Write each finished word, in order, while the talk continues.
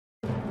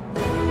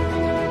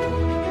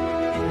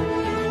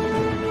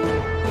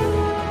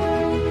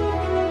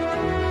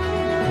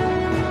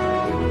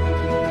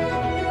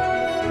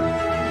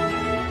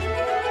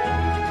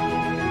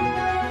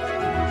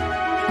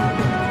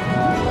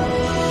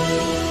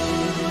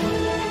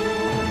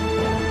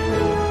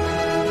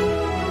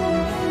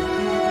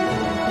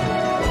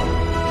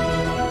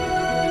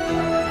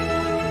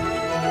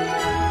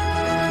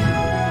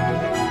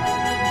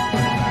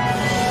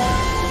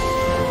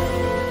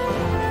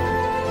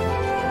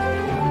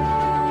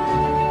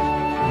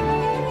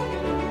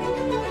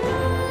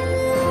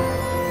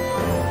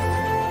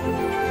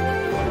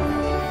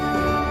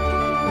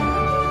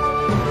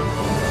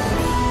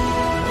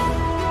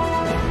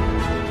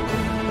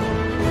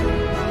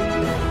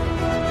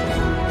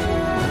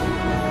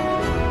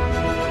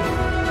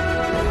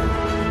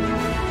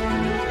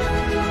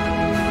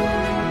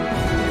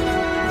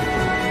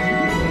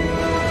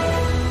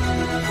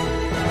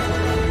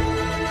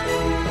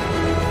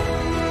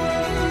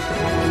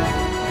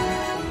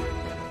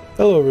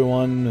Hello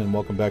everyone, and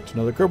welcome back to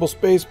another Kerbal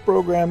Space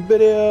Program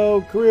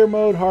video, career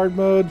mode, hard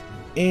mode,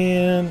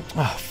 and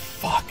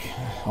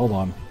hold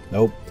on,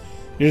 nope,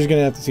 you're just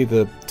gonna have to see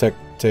the tech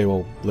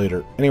table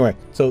later. Anyway,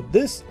 so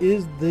this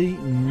is the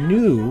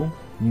new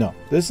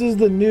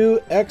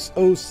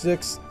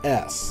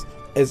X06S.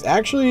 It's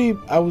actually,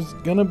 I was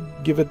gonna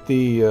give it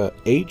the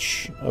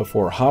H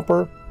for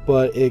hopper,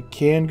 but it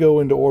can go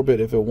into orbit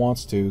if it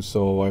wants to,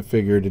 so I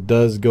figured it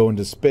does go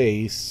into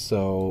space,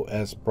 so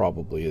S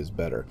probably is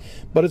better.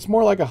 But it's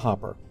more like a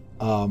hopper.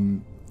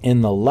 In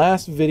the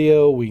last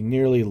video, we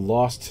nearly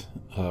lost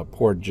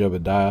poor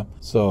Jebediah,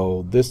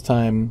 so this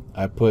time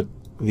I put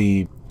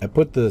the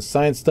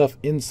science stuff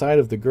inside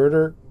of the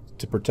girder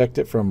to protect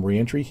it from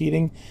re-entry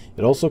heating.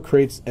 It also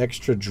creates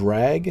extra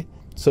drag,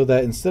 so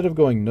that instead of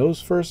going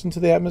nose first into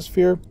the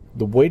atmosphere,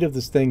 the weight of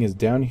this thing is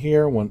down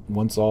here.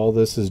 Once all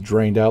this is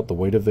drained out, the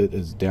weight of it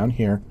is down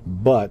here.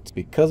 But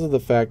because of the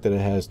fact that it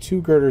has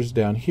two girders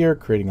down here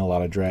creating a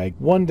lot of drag,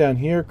 one down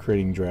here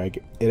creating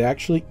drag, it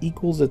actually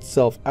equals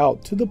itself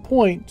out to the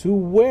point to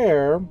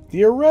where,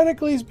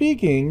 theoretically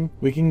speaking,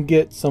 we can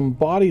get some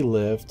body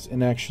lift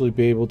and actually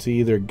be able to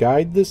either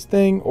guide this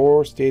thing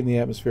or stay in the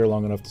atmosphere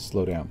long enough to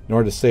slow down in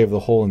order to save the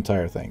whole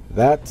entire thing.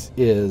 That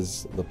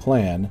is the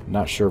plan.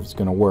 Not sure if it's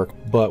going to work,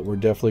 but we're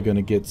definitely going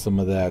to get some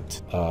of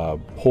that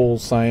whole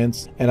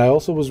science. And I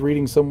also was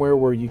reading somewhere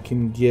where you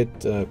can get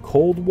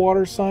cold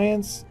water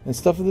science and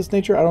stuff of this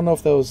nature. I don't know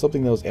if that was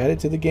something that was added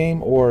to the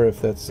game or if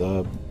that's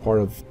part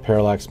of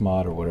PARALLAX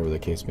mod or whatever the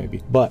case may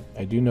be. But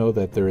I do know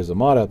that there is a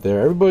mod out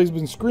there. Everybody's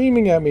been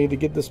screaming at me to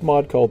get this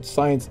mod called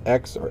Science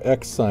X or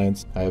X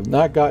Science. I have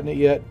not gotten it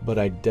yet, but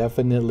I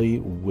definitely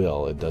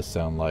will. It does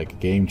sound like a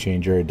game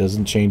changer. It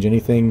doesn't change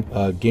anything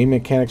game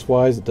mechanics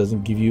wise. It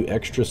doesn't give you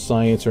extra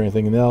science or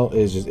anything. No,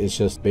 it's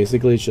just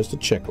basically it's just a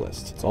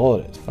checklist. That's all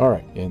it is. All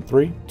right, in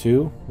 3,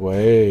 2,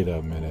 wait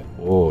a minute.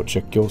 Oh,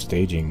 check your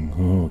staging.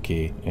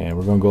 Okay, and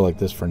we're gonna go like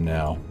this for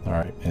now. All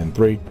right, in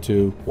 3,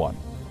 2, 1.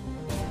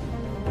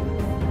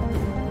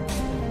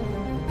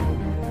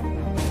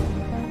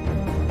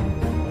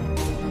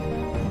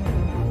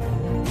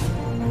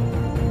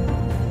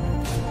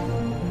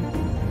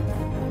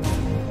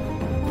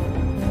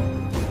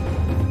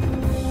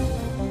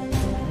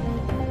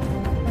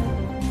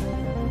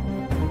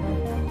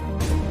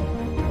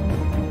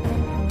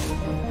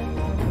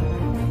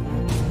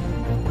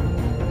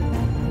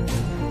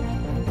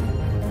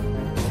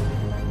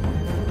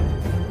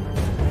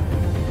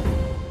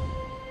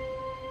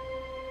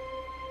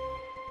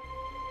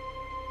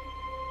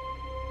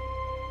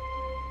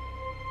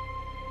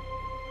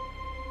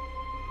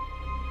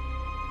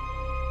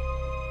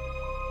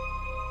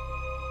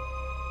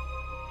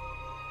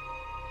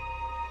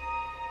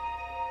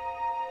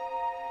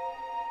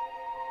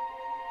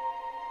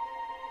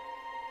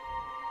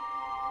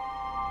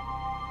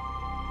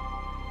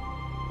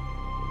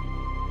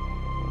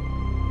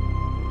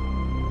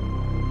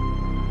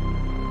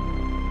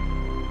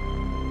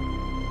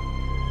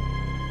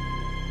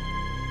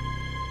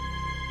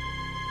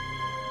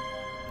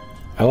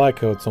 I like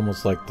how it's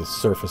almost like the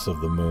surface of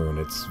the moon.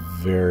 It's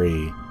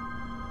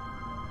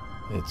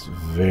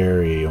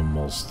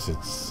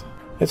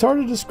hard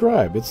to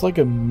describe. It's like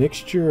a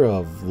mixture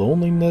of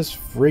loneliness,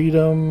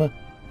 freedom,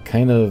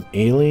 kind of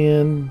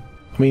alien.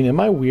 I mean,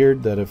 am I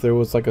weird that if there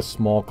was like a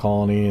small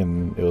colony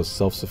and it was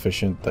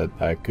self-sufficient that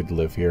I could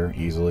live here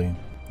easily?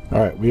 All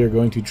right, we are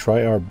going to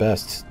try our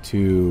best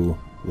to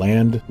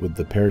land with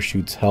the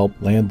parachute's help,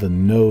 land the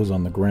nose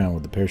on the ground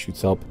with the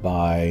parachute's help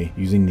by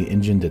using the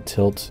engine to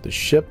tilt the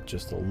ship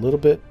just a little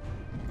bit.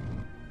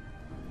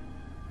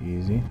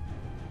 Easy.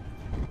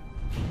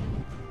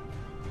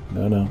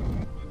 No.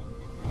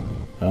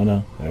 Oh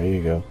no, there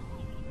you go.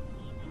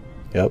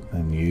 Yep,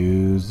 and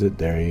use it,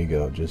 there you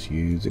go. Just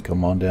use it,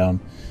 come on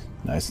down.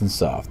 Nice and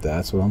soft,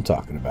 that's what I'm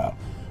talking about.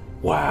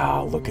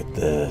 Wow, look at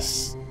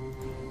this.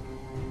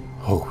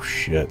 Oh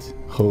shit.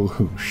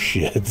 Oh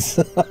shit.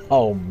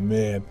 Oh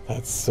man,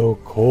 that's so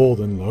cold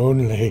and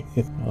lonely.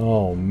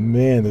 Oh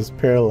man, this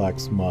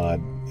PARALLAX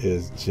mod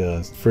is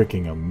just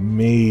freaking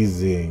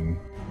amazing.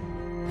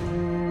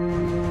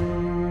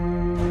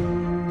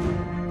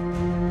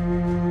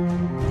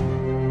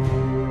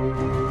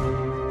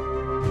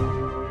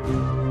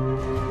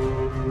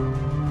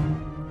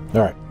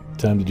 Alright,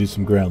 time to do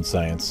some ground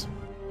science.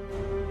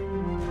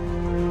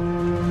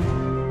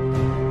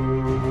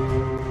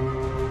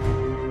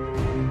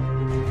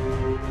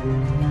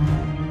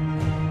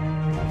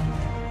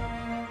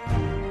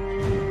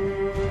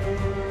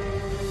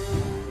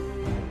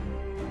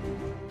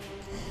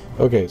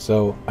 Okay,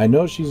 so I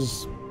know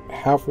she's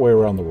halfway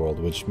around the world,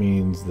 which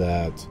means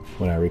that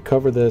when I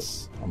recover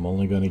this, I'm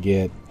only going to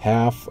get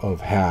half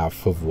of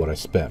what I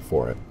spent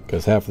for it.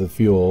 Because half of the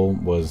fuel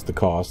was the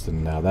cost,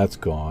 and now that's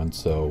gone,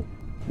 so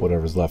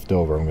whatever's left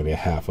over I'm going to get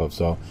half of.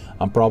 So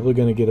I'm probably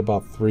going to get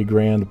about 3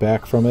 grand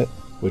back from it,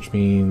 which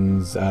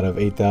means out of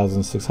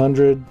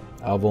 8,600,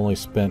 I've only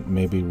spent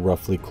maybe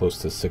roughly close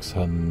to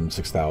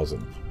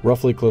 6,000.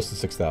 Roughly close to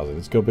 6,000.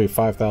 It's going to be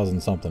 5,000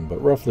 something,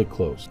 but roughly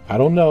close. I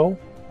don't know.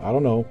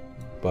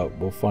 but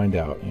we'll find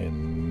out,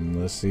 and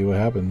let's see what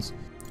happens.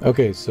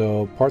 Okay,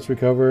 so parts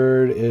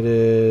recovered, it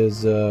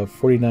is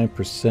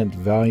 49%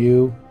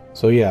 value.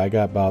 So yeah, I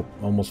got about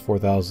almost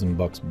 4,000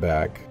 bucks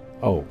back.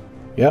 Oh,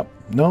 yep,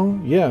 no,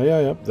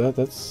 yeah,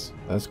 that's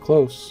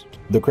close.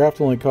 The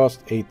craft only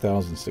cost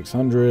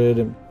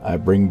 8,600. I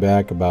bring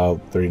back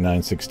about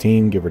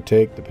 39.16, give or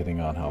take,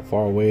 depending on how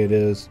far away it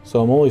is. So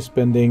I'm only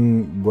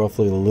spending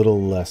roughly a little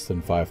less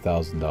than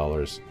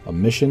 $5,000 a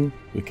mission.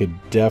 We could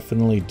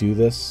definitely do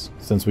this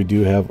since we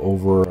do have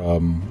over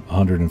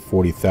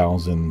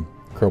 140,000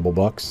 Kerbal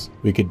bucks.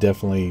 We could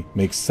definitely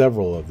make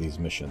several of these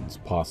missions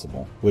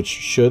possible, which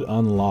should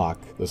unlock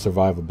the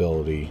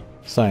survivability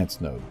science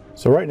node.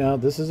 So right now,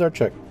 this is our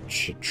trek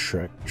tree.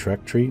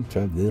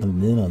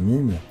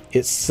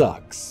 It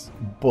sucks,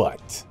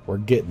 but we're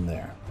getting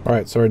there. All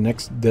right, so our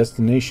next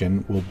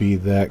destination will be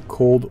that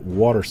cold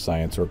water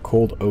science or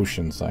cold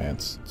ocean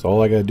science. So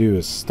all I gotta do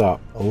is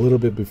stop a little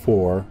bit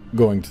before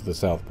going to the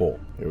South Pole.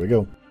 Here we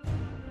go.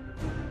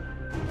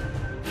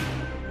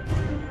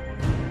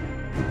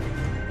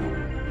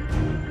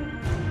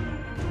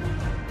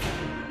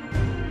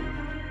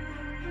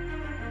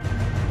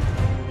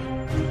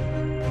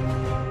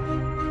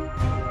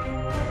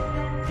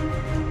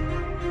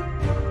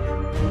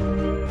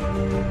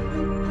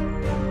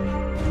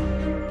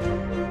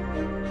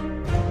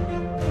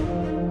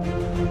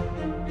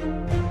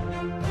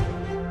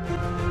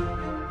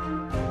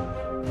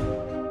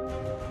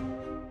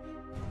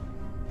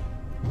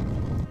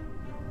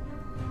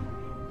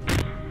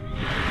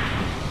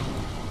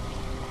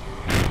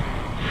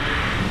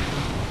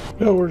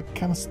 Well, we're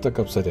kind of stuck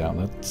upside down.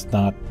 That's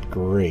not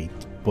great,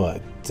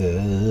 but...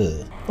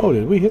 Oh,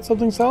 did we hit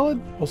something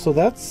solid? Oh, so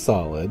that's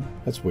solid.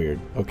 That's weird.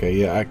 Okay,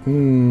 yeah,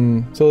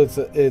 So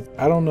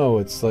I don't know.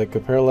 It's like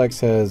a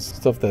PARALLAX has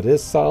stuff that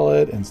is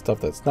solid and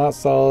stuff that's not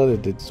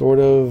solid. It's sort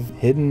of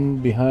hidden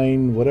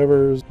behind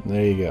whatever's.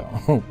 There you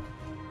go.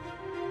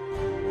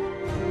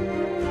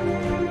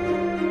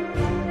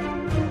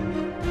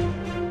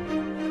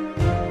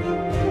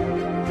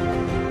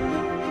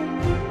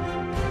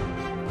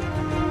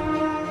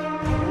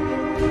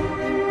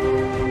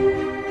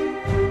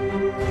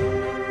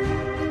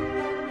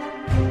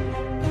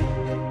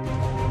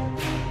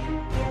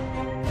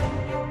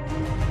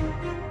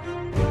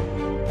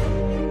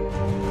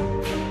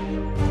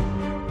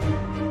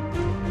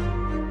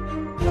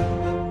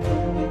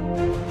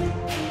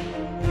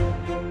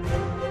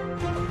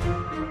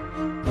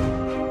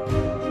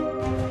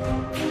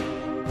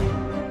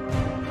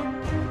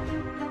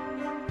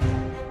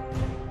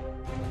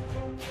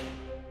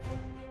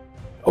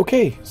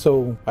 Okay,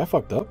 so I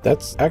fucked up.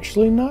 That's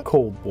actually not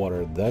cold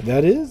water.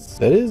 That is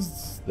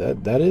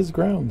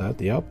ground.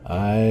 Yep.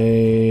 I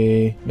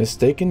am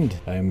mistaken.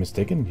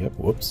 Yep.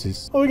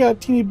 Whoopsies. Oh, we got a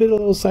teeny bit of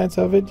little science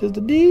of it. Just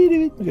a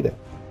dee. Look at that.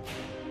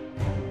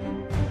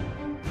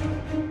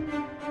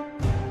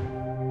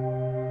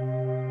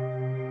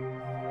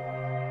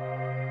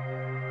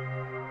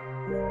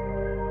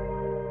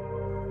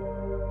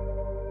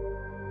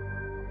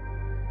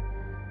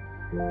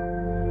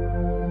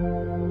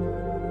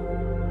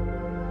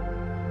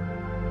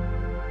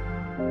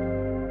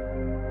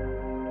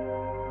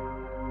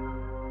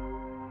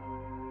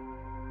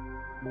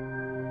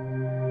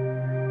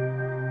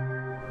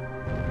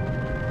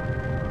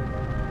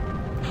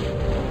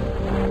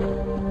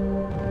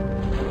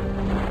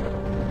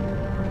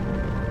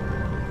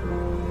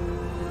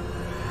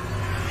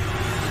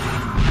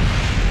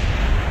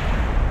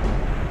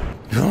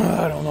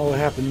 I don't know what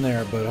happened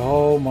there, but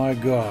oh my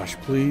gosh,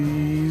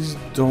 please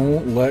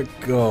don't let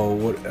go.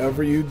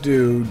 Whatever you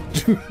do,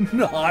 do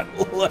not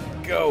let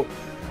go.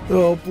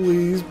 Oh,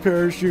 please,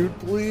 parachute,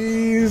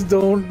 please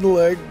don't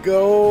let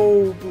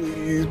go.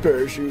 Please,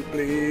 parachute,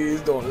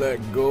 please don't let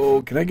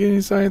go. Can I get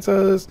any science out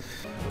of this?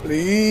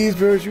 Please,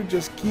 parachute,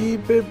 just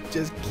keep it,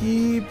 just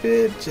keep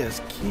it,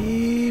 just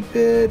keep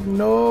it.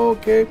 No,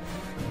 okay.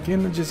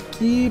 Can I just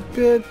keep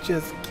it?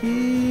 Just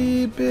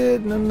keep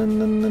it. No.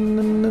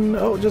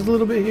 Oh, just a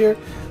little bit here.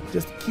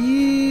 Just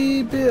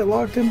keep it.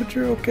 Lock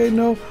temperature. Okay,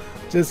 no.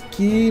 Just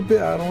keep it.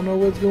 I don't know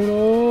what's going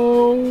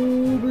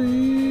on.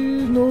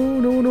 Please. No.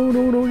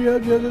 Yeah,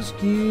 just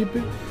keep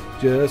it.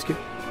 Just keep.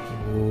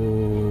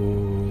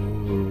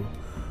 Oh.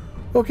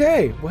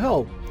 Okay.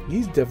 Well,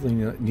 he's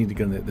definitely need to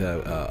get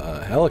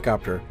a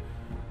helicopter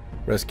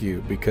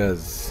rescue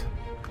because,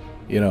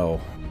 you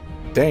know,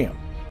 damn.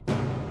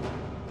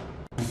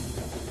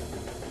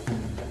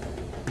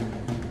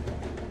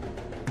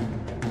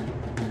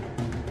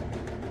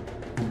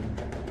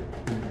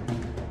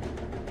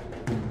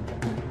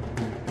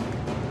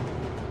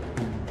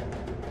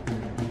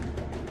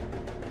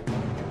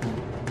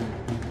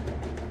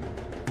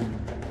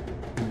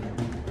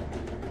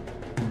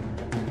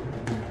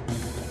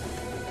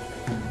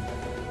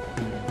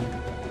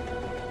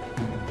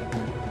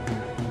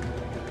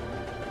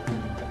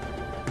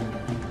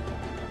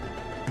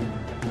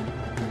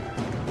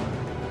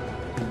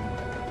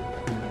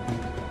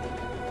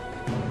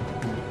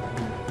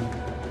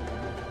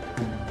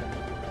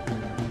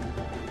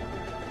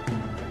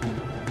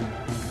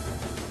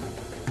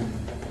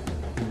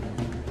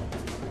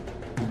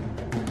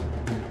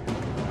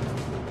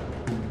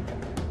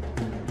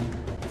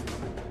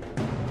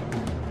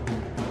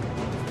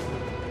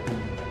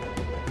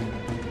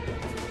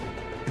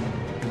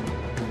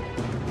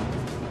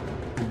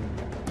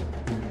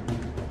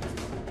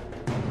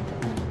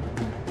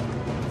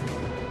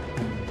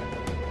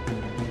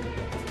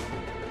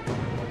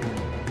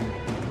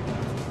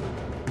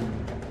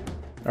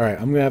 All right,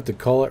 I'm gonna have to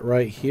call it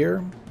right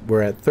here.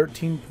 We're at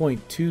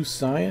 13.2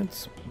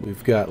 science.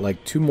 We've got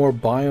like 2 more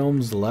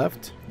biomes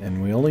left,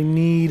 and we only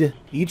need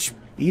each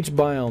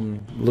biome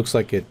looks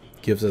like it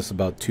gives us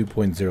about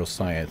 2.0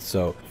 science.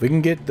 So if we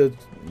can get the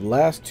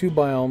last 2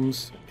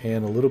 biomes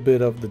and a little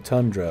bit of the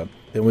tundra,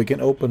 then we can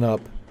open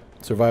up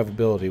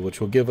survivability, which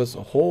will give us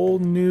a whole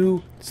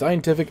new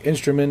scientific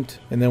instrument,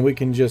 and then we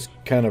can just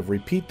kind of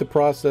repeat the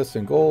process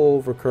and go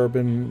over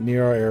Kerbin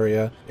near our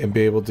area and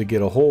be able to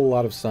get a whole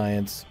lot of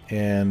science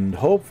and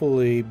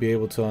hopefully be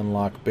able to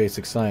unlock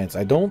basic science.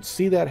 I don't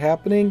see that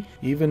happening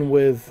even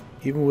with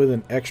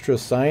an extra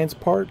science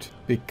part,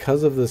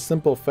 because of the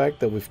simple fact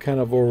that we've kind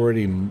of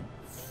already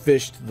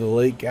fished the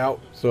lake out.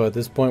 So at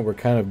this point we're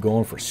kind of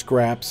going for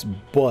scraps.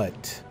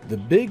 But the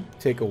big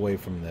takeaway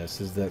from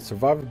this is that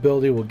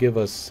survivability will give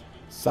us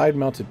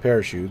side-mounted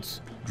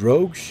parachutes,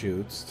 drogue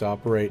chutes to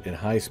operate in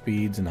high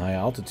speeds and high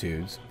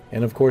altitudes,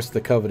 and of course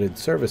the coveted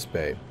service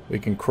bay. We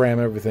can cram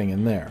everything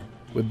in there.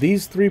 With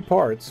these 3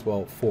 parts,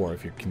 well 4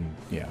 if you can,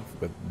 yeah,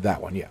 with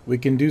that one, yeah, we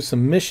can do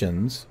some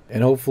missions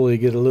and hopefully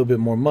get a little bit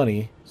more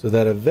money so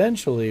that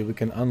eventually we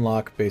can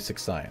unlock basic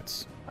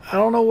science. I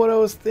don't know what I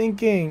was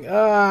thinking.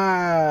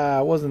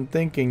 I wasn't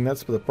thinking.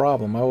 That's the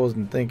problem. I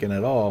wasn't thinking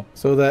at all.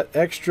 So that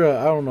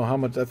extra, I don't know how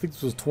much, I think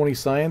this was 20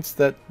 science.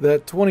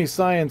 That 20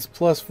 science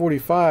plus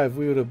 45,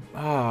 we would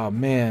have,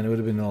 man, it would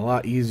have been a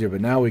lot easier. But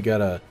now we got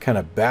to kind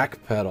of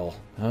backpedal.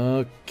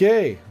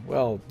 Okay,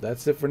 well,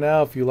 that's it for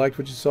now. If you liked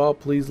what you saw,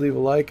 please leave a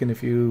like. And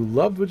if you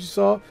loved what you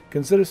saw,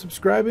 consider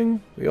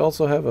subscribing. We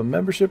also have a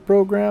membership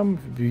program.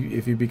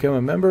 If you become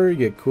a member, you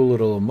get cool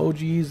little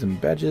emojis and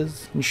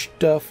badges and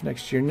stuff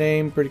next to your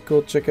name. Pretty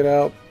cool. Check it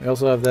out. We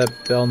also have that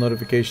bell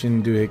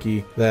notification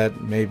doohickey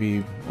that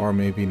maybe or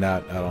maybe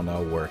not, I don't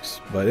know,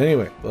 works. But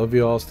anyway, love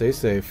you all. Stay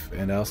safe,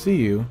 and I'll see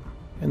you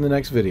in the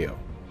next video.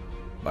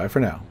 Bye for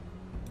now.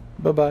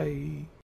 Bye-bye.